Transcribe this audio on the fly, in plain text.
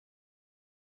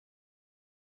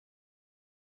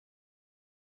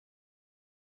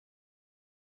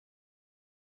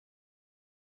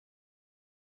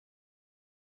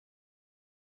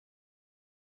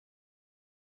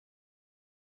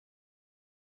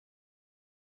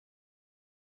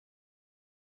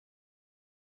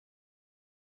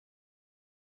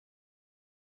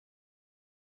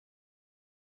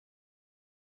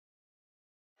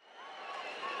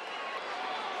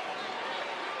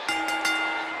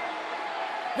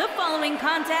The following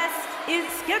contest is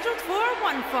scheduled for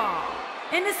one fall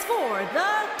and is for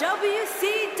the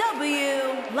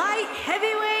WCW Light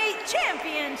Heavyweight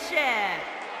Championship.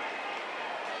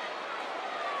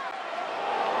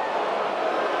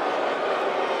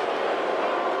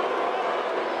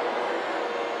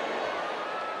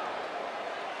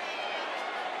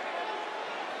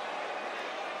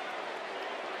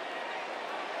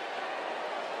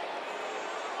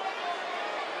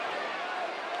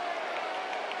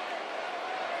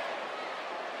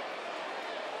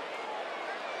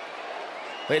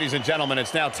 Ladies and gentlemen,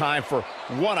 it's now time for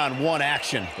one-on-one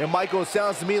action. And Michael, it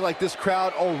sounds to me like this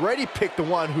crowd already picked the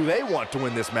one who they want to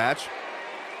win this match.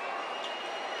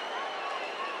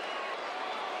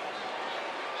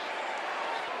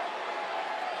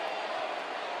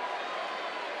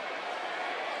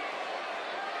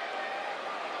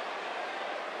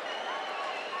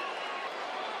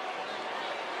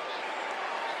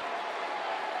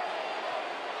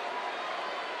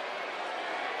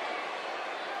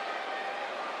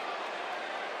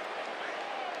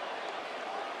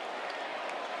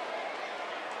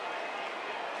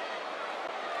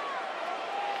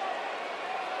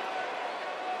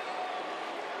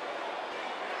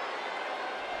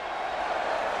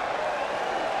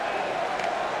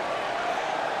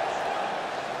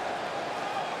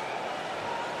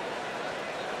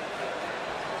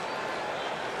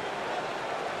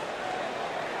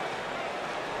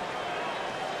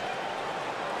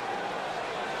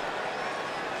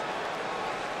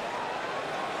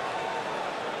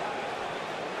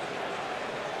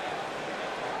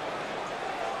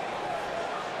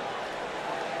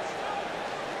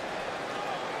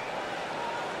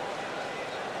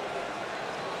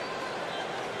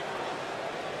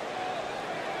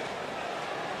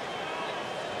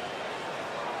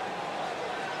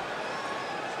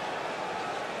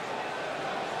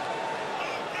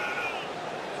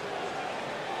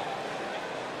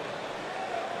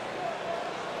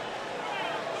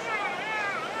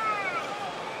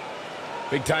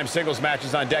 Big-time singles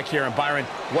matches on deck here, and Byron,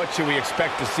 what should we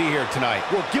expect to see here tonight?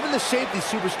 Well, given the shape these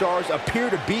superstars appear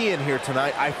to be in here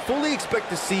tonight, I fully expect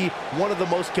to see one of the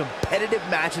most competitive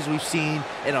matches we've seen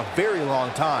in a very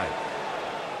long time.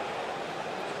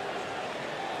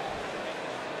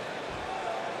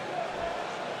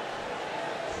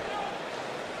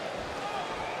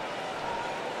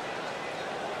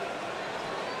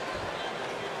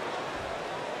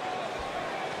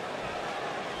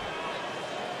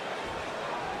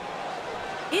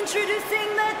 Introducing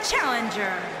the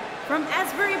challenger from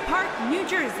Asbury Park, New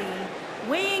Jersey,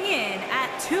 weighing in at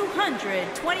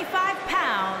 225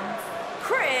 pounds,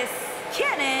 Chris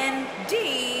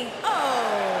Candino.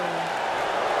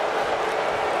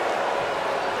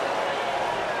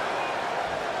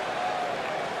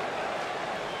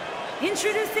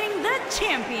 Introducing the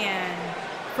champion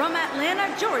from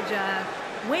Atlanta, Georgia,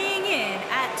 weighing in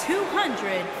at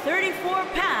 234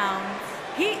 pounds,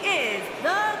 he is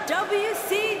the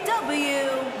WCW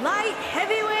Light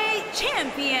Heavyweight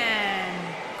Champion,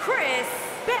 Chris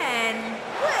Benoit.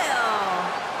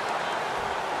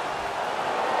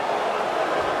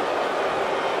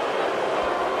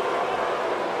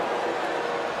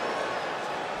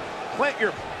 Plant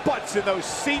your butts in those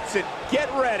seats and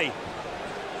get ready.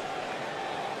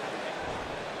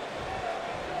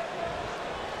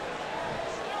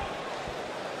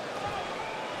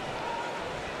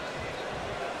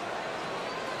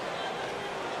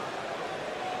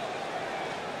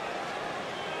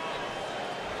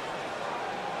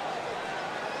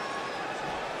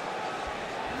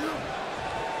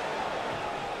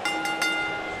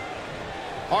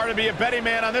 Hard to be a betting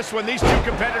man on this one. These two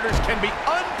competitors can be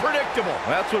unpredictable.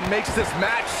 That's what makes this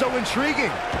match so intriguing.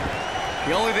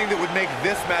 The only thing that would make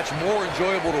this match more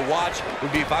enjoyable to watch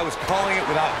would be if I was calling it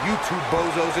without you two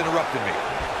bozos interrupting me.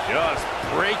 Just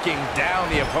breaking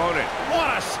down the opponent.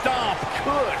 What a stomp.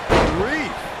 Good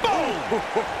grief. Boom.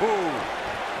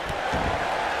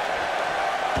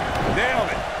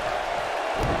 Nailed it.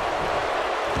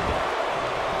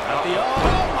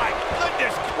 Oh, my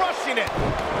goodness. Crushing it.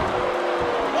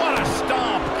 What a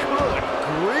stomp. Good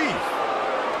grief.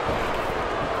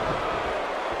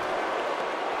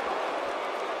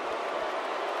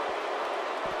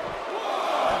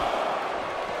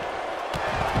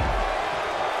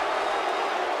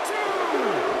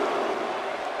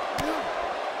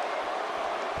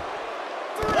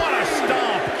 What a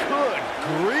stomp. Good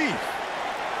grief.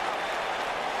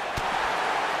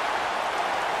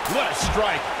 What a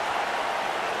strike.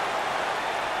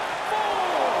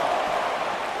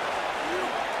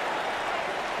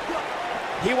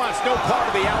 He wants no part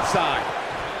of the outside.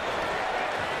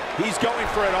 He's going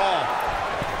for it all.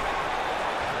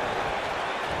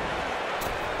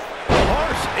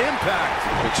 impact.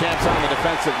 The champ's on the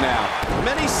defensive now.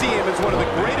 Many see him as one of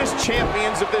the greatest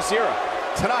champions of this era.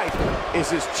 Tonight is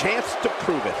his chance to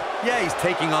prove it. Yeah, he's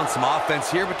taking on some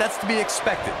offense here, but that's to be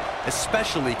expected,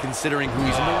 especially considering who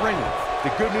he's in the ring with.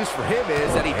 The good news for him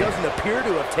is that he doesn't appear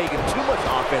to have taken too much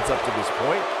offense up to this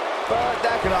point, but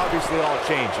that can obviously all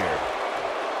change here.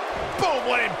 Boom,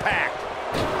 what impact.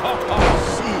 Oh,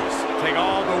 jeez. Take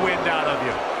all the wind out of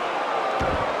you.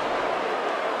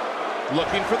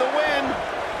 Looking for the win.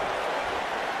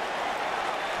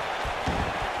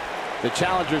 The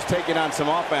challenger's taking on some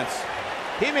offense.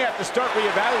 He may have to start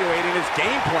reevaluating his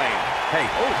game plan. Hey,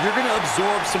 you're going to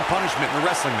absorb some punishment in a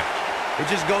wrestling match. It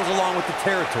just goes along with the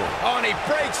territory. Oh, and he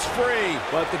breaks free.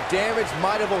 But the damage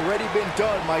might have already been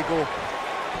done, Michael.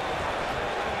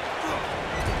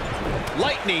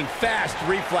 Lightning fast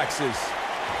reflexes.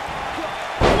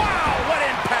 Wow, what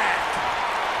impact!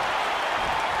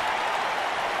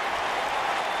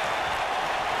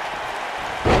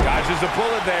 Dodges a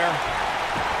bullet there.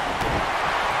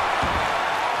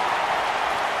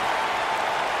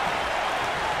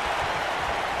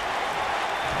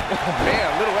 Oh,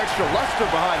 man, a little extra luster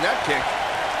behind that kick.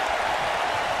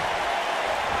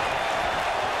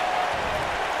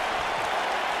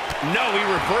 No, he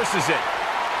reverses it.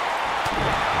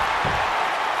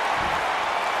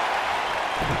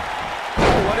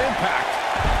 Oh, what impact.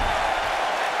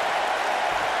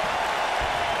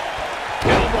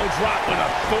 Elbow drop with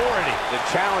authority. The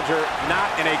challenger not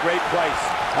in a great place.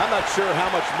 I'm not sure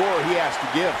how much more he has to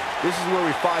give. This is where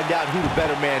we find out who the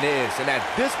better man is, and at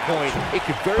this point, it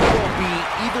could very well be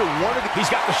either one of the... He's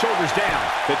got the shoulders down.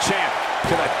 The champ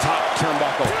to the top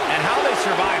turnbuckle. And how they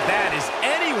survive that is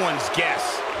anyone's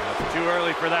guess. Too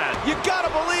early for that. You gotta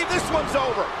believe this one's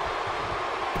over.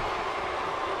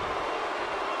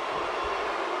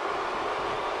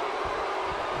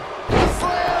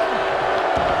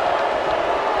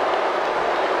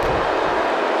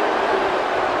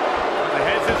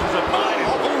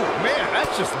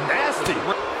 Just nasty.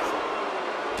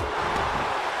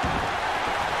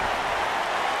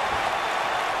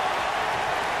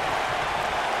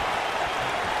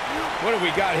 What do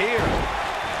we got here?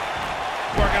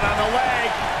 Working on the leg.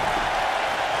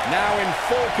 Now in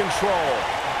full control.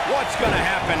 What's going to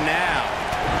happen now?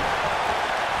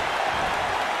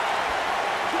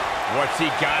 What's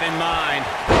he got in mind?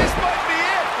 This might be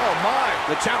it. Oh, my.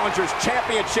 The challenger's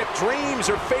championship dreams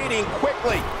are fading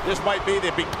quickly. This might be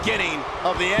the beginning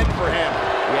of the end for him.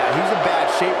 Yeah, he's in bad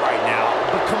shape right now.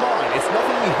 But come on, it's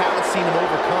nothing we haven't seen him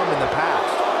overcome in the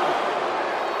past.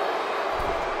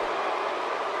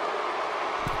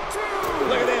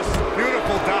 Look at this.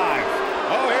 Beautiful dive.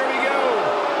 Oh, here we go.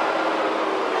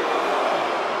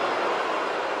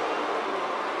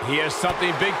 He has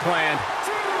something big planned.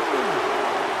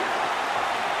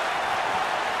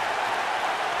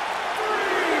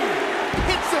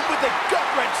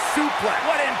 Suplex.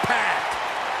 What impact!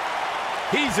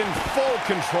 He's in full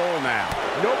control now.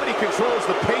 Nobody controls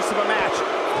the pace of a match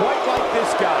quite like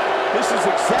this guy. This is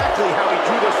exactly how he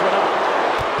drew this one up.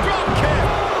 Drop kick!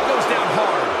 Goes down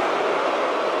hard.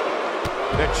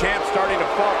 The champ starting to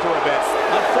falter a bit.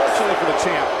 Unfortunately for the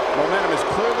champ, momentum is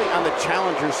clearly on the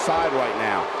challenger's side right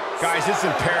now. Guys, it's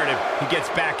imperative he gets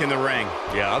back in the ring.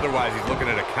 Yeah, otherwise he's looking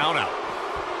at a count out.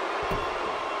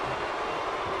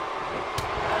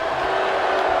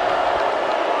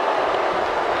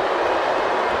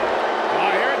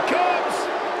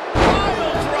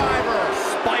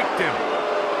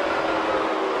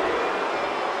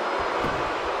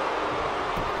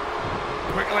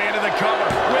 Quickly into the cover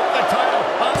with the title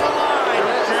on the line.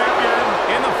 Champion.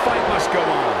 And the fight must go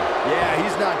on. Yeah,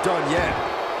 he's not done yet.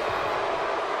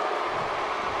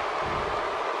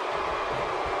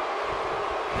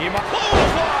 He must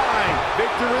clothesline.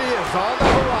 Victory is on the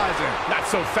horizon. Not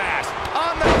so fast.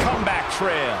 On the comeback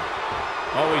trail.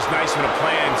 Always nice when a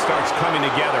plan starts coming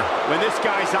together. When this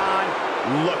guy's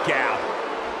on, look out.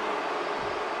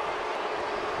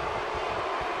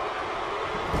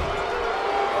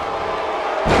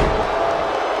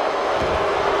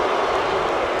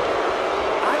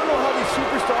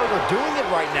 Superstars are doing it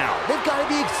right now. They've got to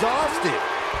be exhausted.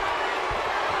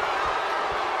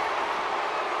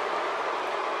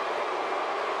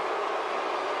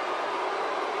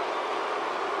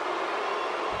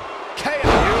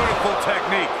 Beautiful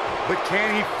technique, but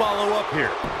can he follow up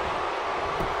here?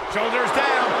 Shoulders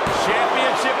down,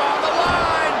 championship on the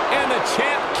line, and the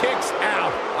champ kicks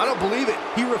out. I don't believe it.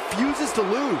 He refuses to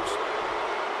lose.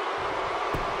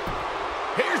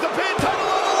 Here's the pin, title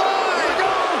on the line. Here we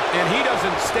go. And he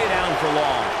doesn't stay down for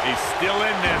long. He's still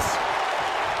in this.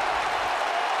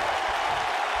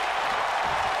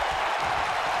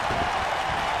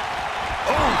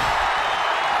 Oh,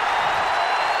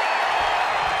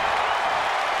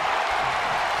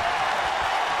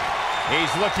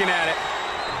 He's looking at it.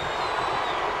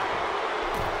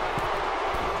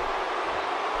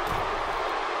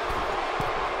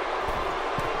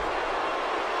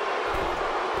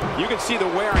 You can see the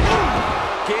wear.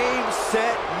 Game,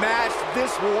 set, match.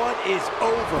 This one is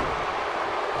over.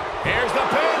 Here's the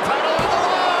pin, title on the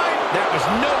line. That was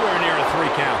nowhere near a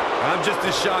 3 count. I'm just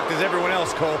as shocked as everyone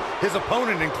else, Cole, his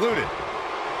opponent included.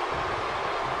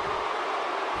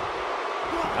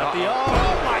 Oh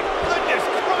my goodness,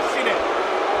 crushing it.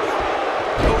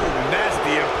 Oh,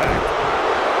 nasty impact.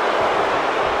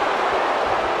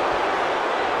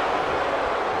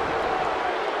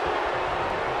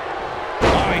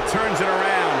 Oh, he turns it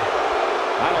around.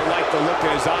 I don't like the look in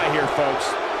his eye here, folks.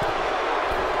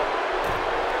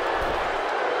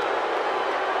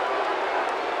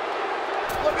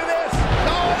 Look at this.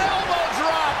 Oh, an elbow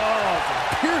drop. Oh, it's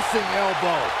a piercing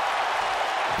elbow.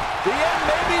 The end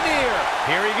may be near.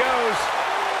 Here he goes.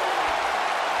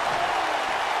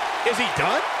 Is he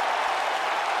done?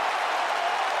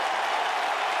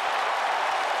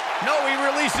 No, he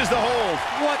releases the hold.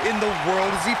 What in the world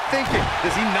is he thinking?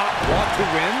 Does he not want to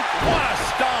win? What a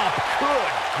stomp.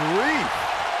 Good grief.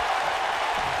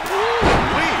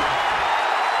 Woo-wee.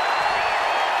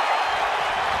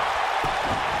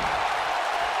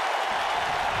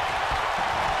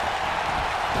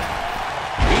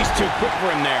 He's too quick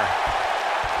for him there.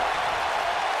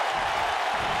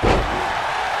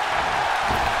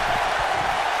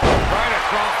 Right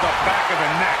across the back of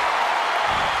the neck.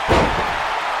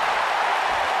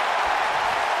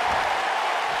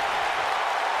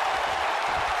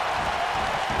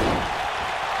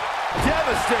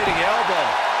 Devastating elbow.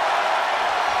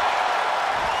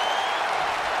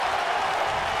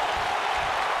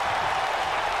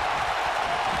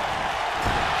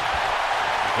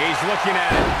 He's looking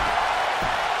at it.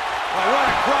 Oh, what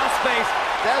a crossface.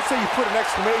 That's how you put an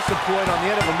exclamation point on the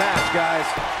end of a match, guys.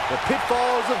 The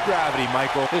pitfalls of gravity,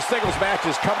 Michael. This singles match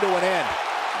has come to an end.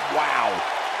 Wow.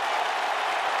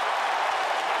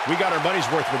 We got our money's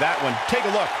worth with that one. Take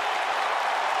a look.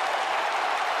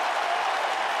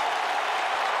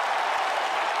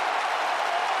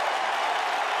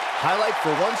 Highlight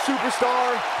for one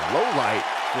superstar, low light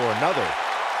for another.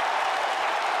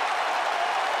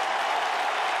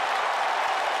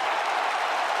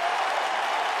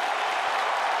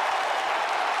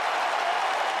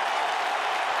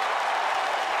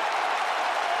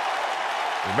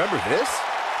 Remember this?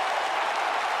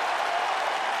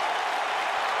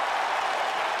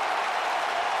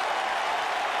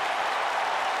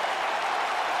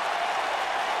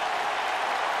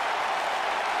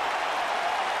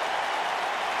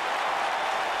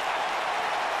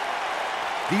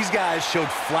 These guys showed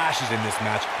flashes in this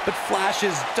match, but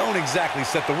flashes don't exactly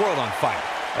set the world on fire,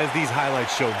 as these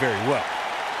highlights show very well.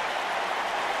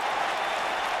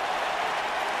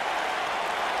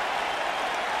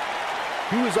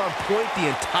 He was on point the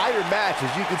entire match,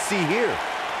 as you can see here.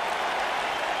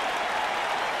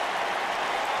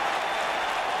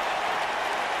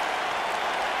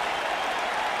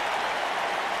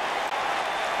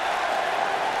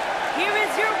 Here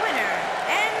is your winner,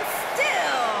 and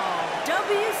still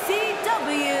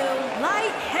WCW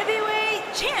Light Heavyweight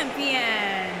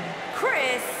Champion,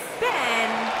 Chris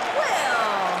Benoit.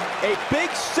 A big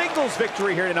singles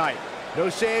victory here tonight. No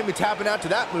shame in tapping out to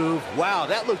that move. Wow,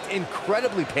 that looked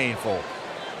incredibly painful.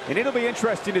 And it'll be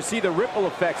interesting to see the ripple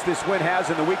effects this win has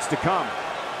in the weeks to come.